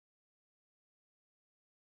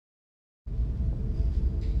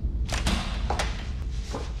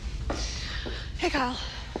Hey, Kyle.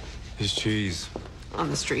 His cheese. On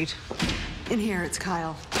the street. In here, it's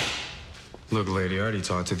Kyle. Look, lady, I already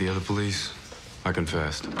talked to the other police. I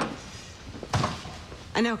confessed.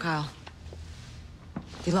 I know, Kyle.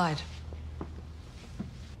 You lied.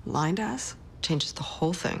 Lying to us changes the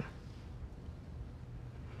whole thing.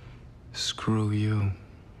 Screw you.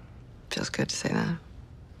 Feels good to say that.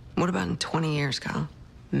 What about in 20 years, Kyle?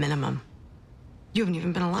 Minimum. You haven't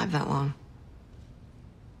even been alive that long.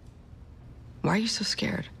 Why are you so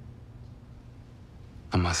scared?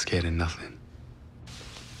 I'm not scared of nothing.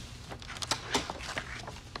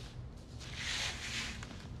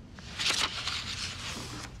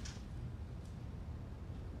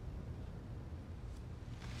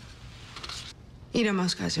 You know,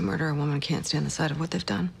 most guys who murder a woman can't stand the sight of what they've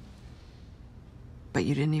done. But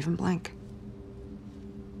you didn't even blink.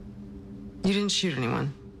 You didn't shoot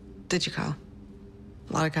anyone, did you, Kyle?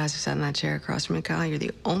 A lot of guys who sat in that chair across from me, Kyle, you're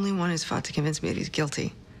the only one who's fought to convince me that he's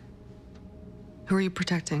guilty. Who are you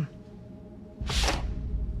protecting?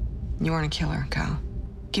 You aren't a killer, Kyle.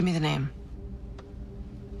 Give me the name.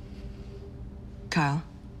 Kyle.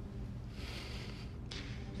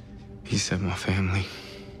 He said my family.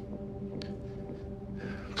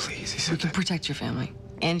 Please, he said We can protect your family.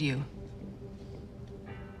 And you.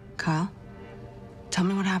 Kyle, tell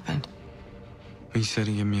me what happened. He said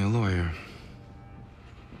he'd give me a lawyer.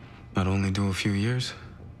 I'd only do a few years.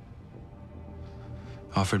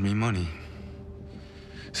 Offered me money.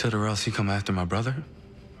 Said or else he'd come after my brother,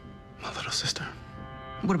 my little sister.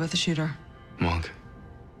 What about the shooter? Monk.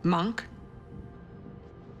 Monk?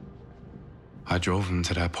 I drove him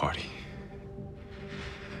to that party.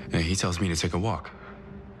 And he tells me to take a walk.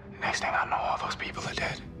 Next thing I know, all those people are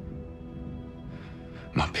dead.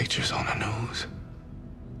 My picture's on the news.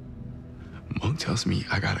 Monk tells me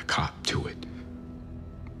I gotta cop to it.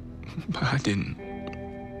 But I didn't.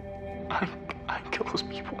 I killed those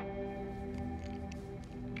people.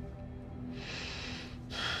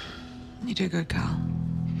 You did good, Kyle.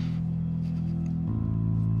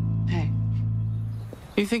 Hey.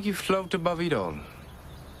 You think you float above it all?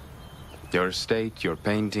 Your estate, your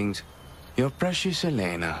paintings, your precious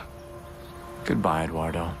Elena. Goodbye,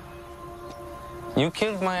 Eduardo. You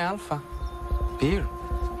killed my Alpha. Here,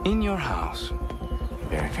 in your house.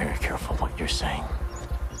 Very, very careful what you're saying.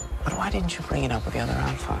 But why didn't you bring it up with the other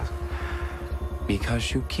Alphas?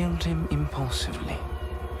 Because you killed him impulsively.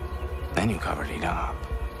 Then you covered it up.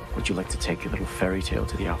 Would you like to take your little fairy tale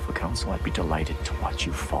to the Alpha Council? I'd be delighted to watch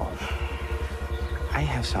you fall. I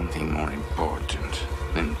have something more important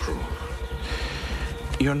than proof.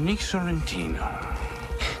 Your Nick Sorrentino.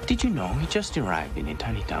 Did you know he just arrived in a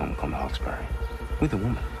tiny town called Hawkesbury with a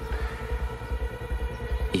woman?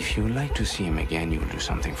 If you'd like to see him again, you'll do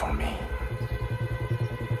something for me.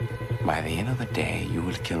 By the end of the day, you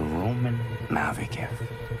will kill Roman Navikev.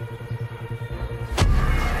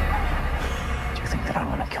 Do you think that I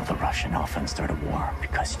want to kill the Russian elf and start a war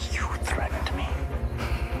because you threatened me?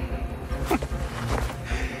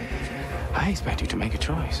 I expect you to make a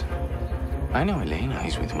choice. I know Elena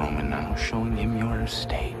is with Roman now, showing him your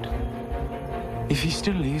estate. If he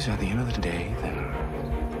still leaves at the end of the day, then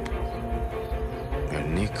your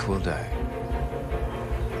Nick will die.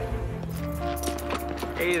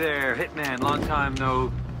 Hey there, Hitman. Long time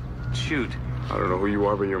no shoot. I don't know who you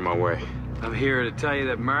are, but you're my way. I'm here to tell you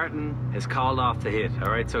that Martin has called off the hit, all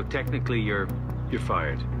right? So technically, you're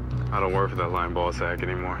fired. I don't work for that lying ball sack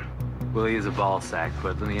anymore. Well, he is a ball sack,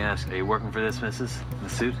 but let me ask, are you working for this, missus? In the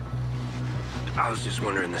suit? I was just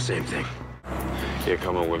wondering the same thing. Yeah,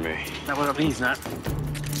 come on with me. Now, what he's not.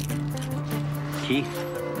 Keith?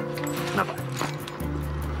 No,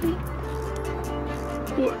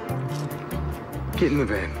 What? Get in the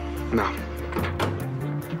van. Now.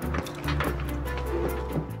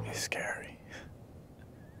 It's scary.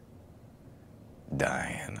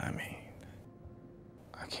 Dying, I mean.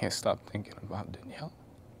 I can't stop thinking about Danielle.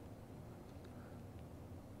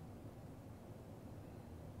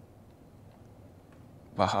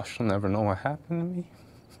 But how she'll never know what happened to me.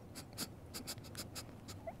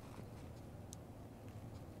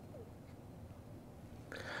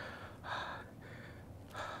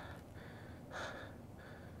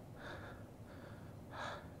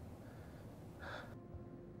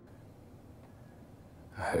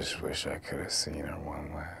 I just wish I could have seen her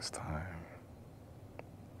one last time.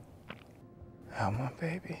 How my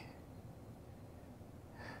baby?